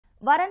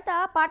వారంతా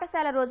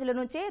పాఠశాల రోజుల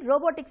నుంచే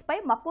రోబోటిక్స్ పై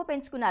మక్కువ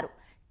పెంచుకున్నారు.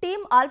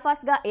 టీమ్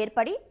ఆల్ఫాస్ గా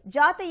ఏర్పడి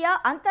జాతీయ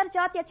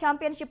అంతర్జాతీయ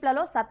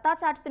ఛాంపియన్షిప్లలో సత్తా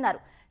చాటుతున్నారు.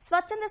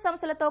 స్వచ్ఛంద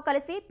సంస్థలతో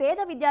కలిసి పేద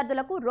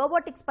విద్యార్థులకు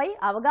రోబోటిక్స్ పై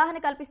అవగాహన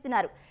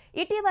కల్పిస్తున్నారు.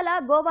 ఇటీవల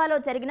గోవాలో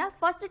జరిగిన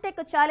first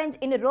tech challenge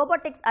in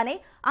robotics అనే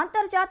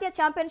అంతర్జాతీయ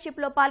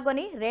ఛాంపియన్షిప్ లో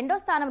పాల్గొని 2వ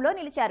స్థానంలో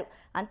నిలిచారు.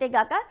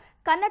 అంతేగాక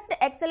కనెక్ట్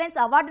ఎక్సలెన్స్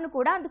అవార్డును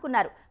కూడా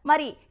అందుకున్నారు.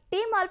 మరి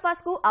టీమ్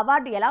ఆల్ఫాస్ కు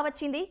అవార్డు ఎలా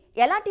వచ్చింది,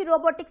 ఎలాంటి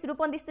రోబోటిక్స్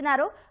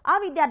రూపొందిస్తున్నారో ఆ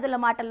విద్యార్థుల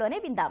మాటల్లోనే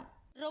విందాం.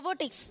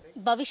 రోబోటిక్స్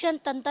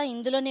భవిష్యత్ అంతా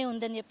ఇందులోనే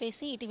ఉందని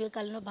చెప్పేసి ఇటీవల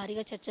కాలంలో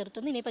భారీగా చర్చ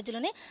జరుగుతుంది. ఈ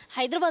నేపథ్యంలోనే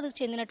హైదరాబాద్కు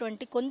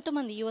చెందినటువంటి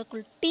కొంతమంది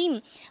యువకుల టీం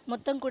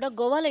మొత్తం కూడా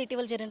గోవాలో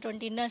ఇటీవల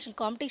జరిగినటువంటి ఇంటర్నేషనల్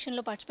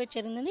కాంపిటీషన్లో పార్టిసిపేట్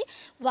జరిగింది.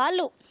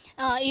 వాళ్ళు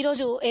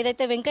ఈరోజు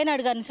ఏదైతే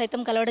వెంకయ్యనాయుడు గారిని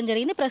సైతం కలవడం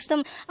జరిగింది.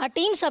 ప్రస్తుతం ఆ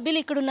టీం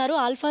సభ్యులు ఇక్కడ ఉన్నారు.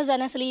 ఆల్ఫాజ్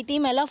అని అసలు ఈ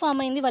టీం ఎలా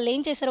ఫామ్ అయింది, వాళ్ళు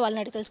ఏం చేశారు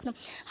వాళ్ళని అడిగి తెలుసుకుందాం.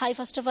 హాయ్,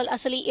 ఫస్ట్ ఆఫ్ ఆల్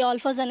అసలు ఈ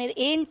ఆల్ఫాజ్ అనేది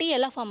ఏంటి,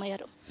 ఎలా ఫామ్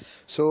అయ్యారు?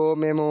 సో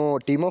మేము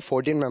టీమ్ ఆఫ్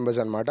 14 మెంబర్స్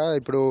అనమాట.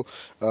 ఇప్పుడు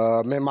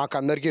మేము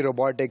మాకందరికీ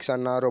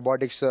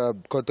రోబోటిక్స్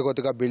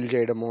కొత్తగా బిల్డ్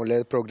చేయడము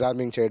లేదా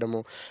ప్రోగ్రామింగ్ చేయడము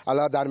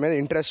అలా దాని మీద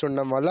ఇంట్రెస్ట్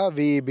ఉండడం వల్ల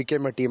వీ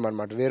బికేమ్ ఎ టీమ్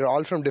అనమాట. We are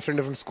all from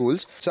different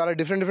schools. So అలా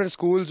డిఫరెంట్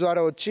స్కూల్స్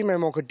ద్వారా వచ్చి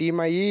మేము ఒక టీమ్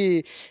అయ్యి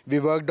we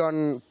worked on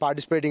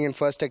participating in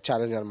first tech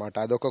challenge అనమాట.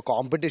 అదొక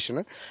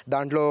కాంపిటీషన్.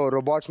 దాంట్లో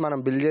రోబోట్స్ మనం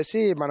బిల్డ్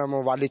చేసి మనము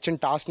వాళ్ళు ఇచ్చిన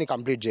టాస్క్ని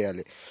కంప్లీట్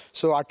చేయాలి.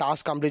 సో ఆ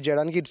టాస్క్ కంప్లీట్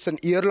చేయడానికి it's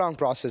an year long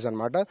process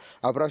అనమాట.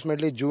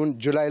 అప్రాక్సిమేట్లీ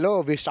జూలైలో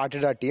వీ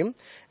స్టార్టెడ్ ఆ team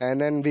and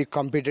then we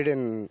competed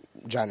in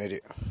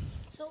January.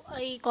 So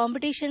ఈ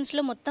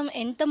కాంపిటీషన్స్లో మొత్తం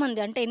ఎంతమంది,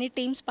 అంటే ఎన్ని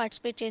టీమ్స్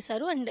పార్టిసిపేట్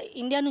చేశారు? అండ్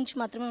ఇండియా నుంచి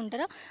మాత్రమే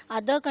ఉంటారా,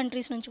 అదర్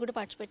కంట్రీస్ నుంచి కూడా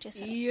పార్టిసిపేట్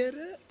చేశారు? ఈ ఇయర్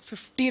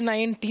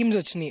 59 టీమ్స్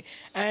వచ్చినాయి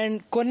అండ్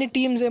కొన్ని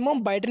టీమ్స్ ఏమో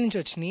బయట నుంచి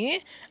వచ్చినాయి.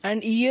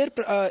 అండ్ ఈ ఇయర్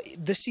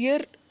దిస్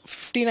ఇయర్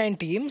 59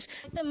 టీమ్స్.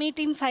 అయితే మీ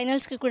టీం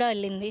ఫైనల్స్కి కూడా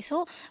వెళ్ళింది. సో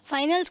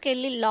ఫైనల్స్కి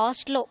వెళ్ళి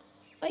లాస్ట్లో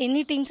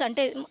ఎన్ని టీమ్స్,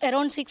 అంటే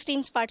అరౌండ్ 6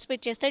 టీమ్స్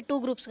పార్టిసిపేట్ చేస్తే 2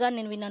 గ్రూప్స్గా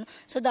నేను విన్నాను.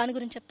 సో దాని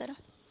గురించి చెప్తారా?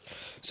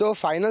 సో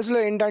ఫైనల్స్లో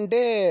ఏంటంటే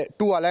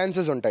 2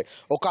 అలయన్సెస్ ఉంటాయి.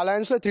 ఒక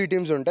అలయన్స్లో 3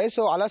 టీమ్స్ ఉంటాయి.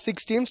 సో అలా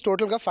 6 టీమ్స్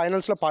టోటల్గా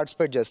ఫైనల్స్లో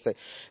పార్టిసిపేట్ చేస్తాయి.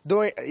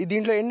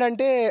 దీంట్లో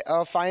ఏంటంటే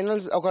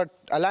ఫైనల్స్ ఒక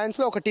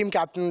అలయన్స్లో ఒక టీం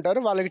క్యాప్టెన్ ఉంటారు,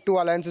 వాళ్ళకి 2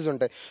 అలయన్సెస్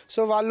ఉంటాయి.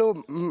 సో వాళ్ళు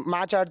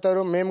మ్యాచ్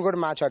ఆడతారు, మేము కూడా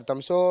మ్యాచ్ ఆడతాం.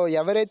 సో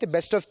ఎవరైతే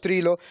బెస్ట్ ఆఫ్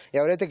 3లో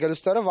ఎవరైతే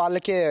గెలుస్తారో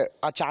వాళ్ళకే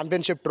ఆ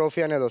ఛాంపియన్షిప్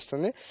ట్రోఫీ అనేది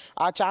వస్తుంది.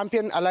 ఆ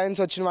ఛాంపియన్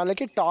అలయన్స్ వచ్చిన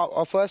వాళ్ళకి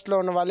ఫస్ట్లో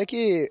ఉన్న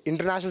వాళ్ళకి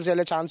ఇంటర్నేషనల్స్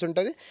వెళ్ళే ఛాన్స్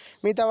ఉంటుంది.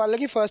 మిగతా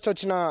వాళ్ళకి ఫస్ట్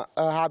వచ్చిన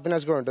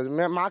హ్యాపీనెస్ కూడా ఉంటుంది.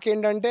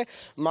 మాకేంటంటే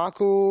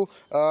మాకు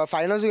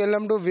ఫైనల్స్కి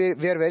వెళ్ళినప్పుడు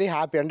వీఆర్ వెరీ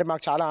హ్యాపీ. అంటే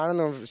మాకు చాలా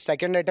ఆనందం.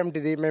 సెకండ్ అటెంప్ట్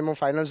ఇది, మేము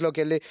ఫైనల్స్లోకి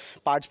వెళ్ళి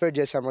పార్టిసిపేట్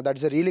చేసాము.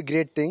 That's a really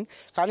great thing.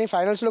 కానీ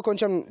ఫైనల్స్లో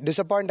కొంచెం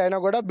డిసప్పాయింట్ అయినా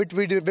కూడా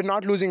we are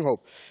not losing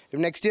hope.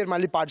 Next year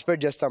మళ్ళీ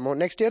పార్టిసిపేట్ చేస్తాము.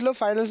 నెక్స్ట్ ఇయర్లో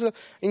ఫైనల్స్లో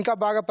ఇంకా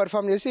బాగా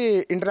పర్ఫామ్ చేసి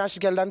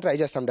ఇంటర్నేషనల్కి వెళ్ళడానికి ట్రై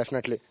చేస్తాం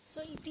డెఫినెట్లీ. సో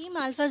ఈ టీమ్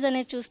ఆల్ఫాజ్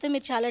అనేది చూస్తే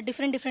మీరు చాలా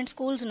డిఫరెంట్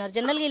స్కూల్స్ ఉన్నారు.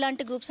 జనరల్గా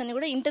ఇలాంటి గ్రూప్స్ అన్ని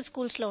కూడా ఇంటర్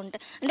స్కూల్స్లో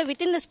ఉంటాయి, అంటే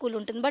విత్ ఇన్ ద స్కూల్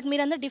ఉంటుంది. బట్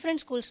మీరందరూ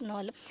డిఫరెంట్ స్కూల్స్ ఉన్న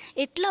వాళ్ళు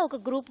ఎట్లా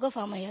ఒక గ్రూప్గా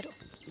ఫామ్ అయ్యారు?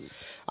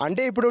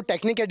 అంటే ఇప్పుడు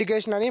టెక్నిక్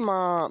ఎడ్యుకేషన్ అని మా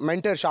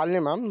mentor Shalini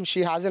ma'am,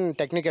 she has an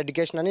technique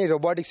education అని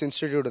రోబోటిక్స్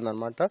ఇన్స్టిట్యూట్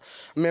ఉందన్నమాట.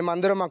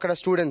 మేమందరం అక్కడ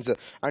స్టూడెంట్స్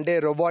అంటే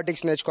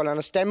రోబోటిక్స్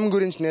నేర్చుకోవాలన్నా, స్టెమ్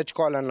గురించి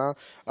నేర్చుకోవాలన్నా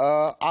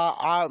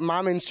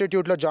మ్యామ్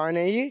ఇన్స్టిట్యూట్లో జాయిన్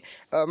అయ్యి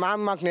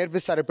మ్యామ్ మాకు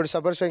నేర్పిస్తారు. ఇప్పుడు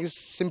సపోజ్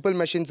సింపుల్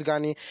మెషిన్స్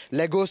కానీ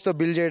లెగోస్తో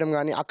బిల్డ్ చేయడం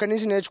కానీ అక్కడి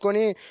నుంచి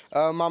నేర్చుకొని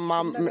మా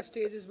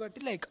స్టేజెస్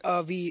బట్టి లైక్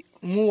వి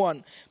మూవ్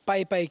ఆన్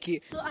పైకి.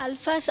 సో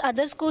ఆల్ఫాస్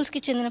అదర్ స్కూల్స్కి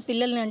చెందిన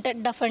పిల్లల్ని, అంటే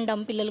డఫ్ అండ్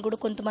డమ్ పిల్లలు కూడా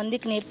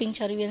కొంతమందికి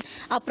నేర్పించారు.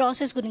 ఆ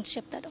ప్రాసెస్ గురించి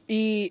చెప్తారు?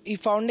 ఈ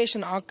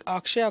ఫౌండేషన్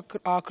అక్షయ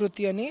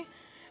ఆకృతి అని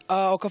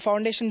ఒక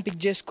ఫౌండేషన్ పిక్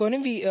చేసుకొని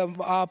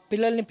ఆ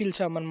పిల్లల్ని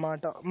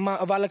పిలిచామన్నమాట,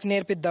 వాళ్ళకి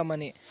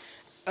నేర్పిద్దామని.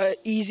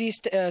 ఈజీ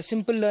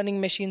సింపుల్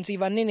లెర్నింగ్ మెషిన్స్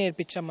ఇవన్నీ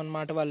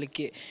నేర్పించామన్నమాట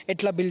వాళ్ళకి,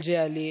 ఎట్లా బిల్డ్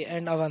చేయాలి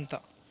అండ్ అవంతా.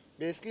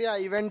 బేసిక్లీ ఆ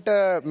ఈవెంట్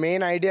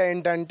మెయిన్ ఐడియా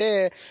ఏంటంటే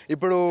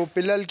ఇప్పుడు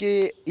పిల్లలకి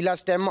ఇలా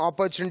స్టెమ్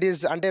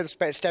ఆపర్చునిటీస్ అంటే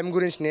స్టెమ్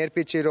గురించి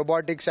నేర్పించి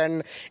రోబోటిక్స్ అండ్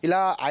ఇలా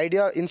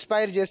ఐడియా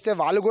ఇన్స్పైర్ చేస్తే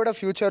వాళ్ళు కూడా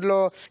ఫ్యూచర్లో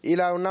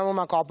ఇలా ఉన్నామో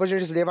మాకు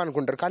ఆపర్చునిటీస్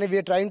లేవనుకుంటారు. కానీ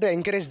we are trying to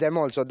encourage them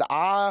also.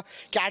 ఆ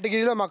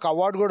కేటగిరీలో మాకు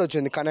అవార్డు కూడా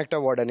వచ్చింది, కనెక్ట్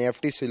అవార్డ్ అని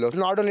FTCలో.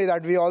 Not only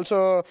that, we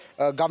also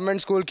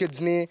government school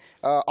కిడ్స్ని,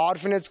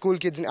 orphanage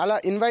school కిడ్స్ని అలా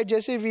ఇన్వైట్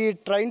చేసి we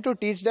trying to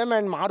teach them.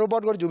 And మా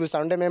రోబోట్ కూడా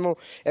చూపిస్తాం. అంటే మేము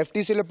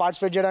FTCలో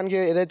పార్టిసిపేట్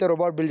చేయడానికి ఏదైతే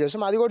రోబోట్ బిల్డ్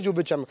చేస్తామో అది కూడా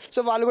చూపించాము.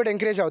 సో వాళ్ళు కూడా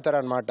ఎంకరేజ్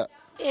అవుతారనమాట.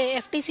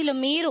 FTCలో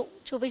మీరు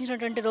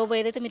చూపించినటువంటి రోబో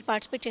ఏదైతే మీరు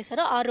పార్టిసిపేట్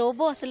చేశారో ఆ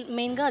రోబో అసలు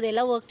మెయిన్గా అది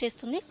ఎలా వర్క్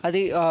చేస్తుంది?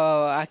 అది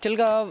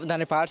యాక్చువల్గా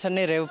దాని పార్ట్స్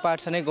అన్ని రేవ్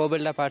పార్ట్స్ అని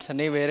గోబిల్డా పార్ట్స్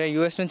అని వేరే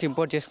US నుంచి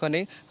ఇంపోర్ట్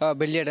చేసుకొని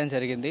బిల్డ్ చేయడం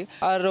జరిగింది.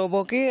 ఆ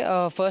రోబోకి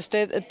ఫస్ట్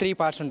 3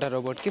 పార్ట్స్ ఉంటాయి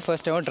రోబోట్కి.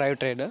 ఫస్ట్ ఏమో డ్రైవ్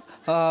ట్రైన్,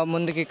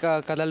 ముందుకి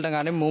కదలడం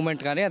కానీ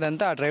మూవ్మెంట్ కానీ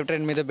అదంతా ఆ డ్రైవ్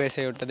ట్రైన్ మీద బేస్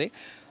అయి ఉంటుంది.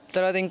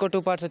 తర్వాత ఇంకో 2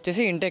 పార్ట్స్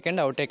వచ్చేసి ఇంటేక్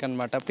అండ్ అవుటేక్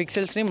అనమాట.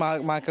 పిక్సెల్స్ని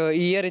మాకు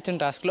ఈ ఇయర్ ఇచ్చిన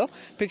టాస్క్లో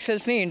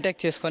పిక్సెల్స్ని ఇంటేక్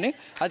చేసుకొని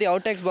అది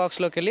అవుటేక్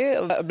బాక్స్లోకి వెళ్ళి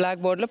బ్లాక్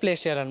బోర్డ్లో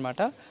ప్లేస్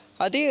చేయాలన్నమాట.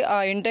 అది ఆ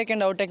ఇంటేక్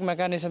అండ్ అవుటేక్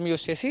మెకానిజం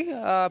యూస్ చేసి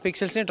ఆ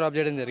పిక్సెల్స్ని డ్రాప్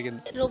చేయడం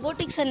జరిగింది.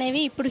 రోబోటిక్స్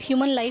అనేవి ఇప్పుడు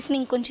హ్యూమన్ లైఫ్ని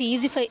ఇంకొంచెం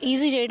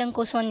ఈజీ చేయడం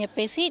కోసం అని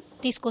చెప్పేసి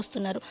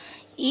తీసుకొస్తున్నారు.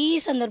 ఈ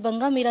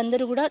సందర్భంగా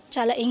మీరందరూ కూడా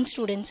చాలా యంగ్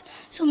స్టూడెంట్స్.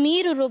 సో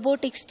మీరు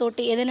రోబోటిక్స్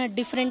తోటి ఏదైనా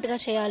డిఫరెంట్గా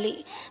చేయాలి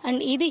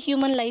అండ్ ఇది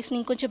హ్యూమన్ లైఫ్ని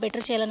ఇంకొంచెం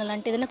బెటర్ చేయాలని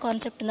అలాంటి ఏదైనా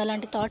కాన్సెప్ట్ ఉందా,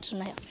 అలాంటి థాట్స్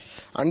ఉన్నాయా?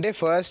 అంటే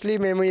ఫస్ట్లీ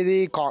మేము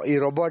ఈ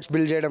రోబోట్స్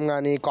బిల్డ్ చేయడం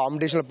కానీ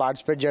కాంపిటీషన్లో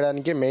పార్టిసిపేట్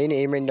చేయడానికి మెయిన్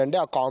ఎయిమ్ ఏంటంటే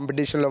ఆ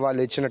కాంపిటీషన్లో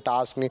వాళ్ళు ఇచ్చిన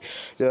టాస్క్ని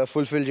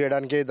ఫుల్ఫిల్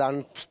చేయడానికి,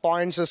 దాని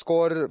పాయింట్స్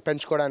స్కోర్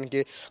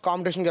పెంచుకోవడానికి,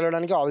 కాంపిటీషన్కి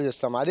వెళ్ళడానికి ఆల్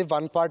చేస్తాం. అది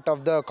one part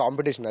of the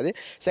competition. అది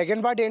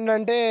సెకండ్ పార్ట్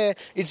ఏంటంటే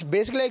it's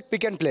basic like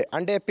pick and play.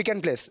 అంటే పిక్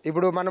అండ్ ప్లేస్.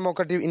 ఇప్పుడు మనం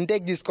ఒకటి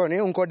ఇంటేక్ తీసుకొని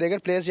ఇంకోటి దగ్గర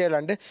ప్లేస్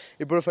చేయాలంటే,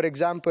 ఇప్పుడు ఫర్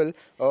ఎగ్జాంపుల్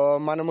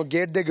మనము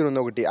గేట్ దగ్గర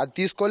ఉంది ఒకటి, అది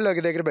తీసుకొని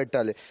ఒక దగ్గర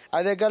పెట్టాలి.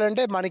 అది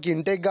ఎక్కాలంటే మనకి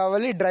ఇంటేక్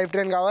కావాలి, డ్రైవ్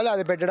ట్రైన్ కావాలి,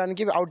 అది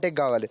పెట్టడానికి అవుట్టేక్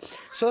కావాలి.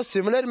 సో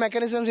సిమిలర్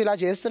మెకానిజమ్స్ ఇలా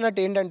చేస్తున్నట్టు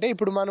ఏంటంటే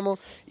ఇప్పుడు మనము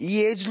ఈ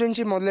ఏజ్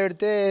నుంచి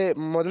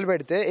మొదలు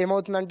పెడితే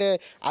ఏమవుతుందంటే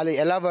అది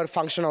ఎలా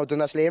ఫంక్షన్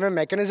అవుతుంది, అసలు ఏమేమి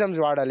మెకానిజమ్స్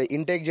వాడాలి,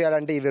 ఇంటేక్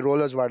చేయాలంటే ఇవి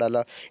రోలర్స్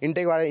వాడాలా,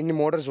 ఇంటేక్ వాడాలి ఇన్ని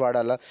మోటార్స్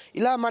వాడాలా,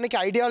 ఇలా మనకి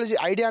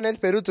ఐడియా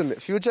అనేది పెరుగుతుంది.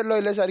 ఫ్యూచర్లో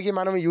వెళ్ళేసరికి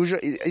మనం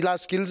ఇలా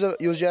స్కిల్స్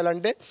యూజ్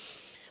చేయాలంటే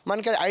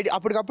మనకి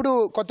అప్పటికప్పుడు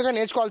కొత్తగా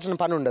నేర్చుకోవాల్సిన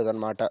పని ఉండదు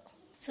అనమాట.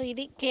 సో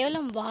ఇది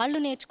కేవలం వాళ్ళు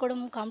నేర్చుకోవడం,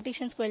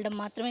 కాంపిటీషన్స్కి వెళ్ళడం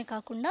మాత్రమే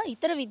కాకుండా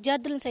ఇతర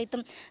విద్యార్థులను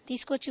సైతం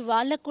తీసుకొచ్చి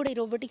వాళ్ళకు కూడా ఈ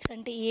రోబోటిక్స్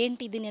అంటే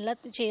ఏంటి, దీన్ని ఎలా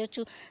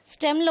చేయొచ్చు,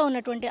 స్టెమ్లో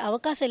ఉన్నటువంటి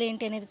అవకాశాలు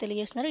ఏంటి అనేది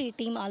తెలియజేస్తున్నారు ఈ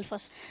team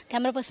ఆల్ఫాస్.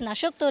 Camera person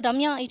అశోక్తో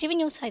Ramya, ETV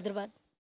news, Hyderabad.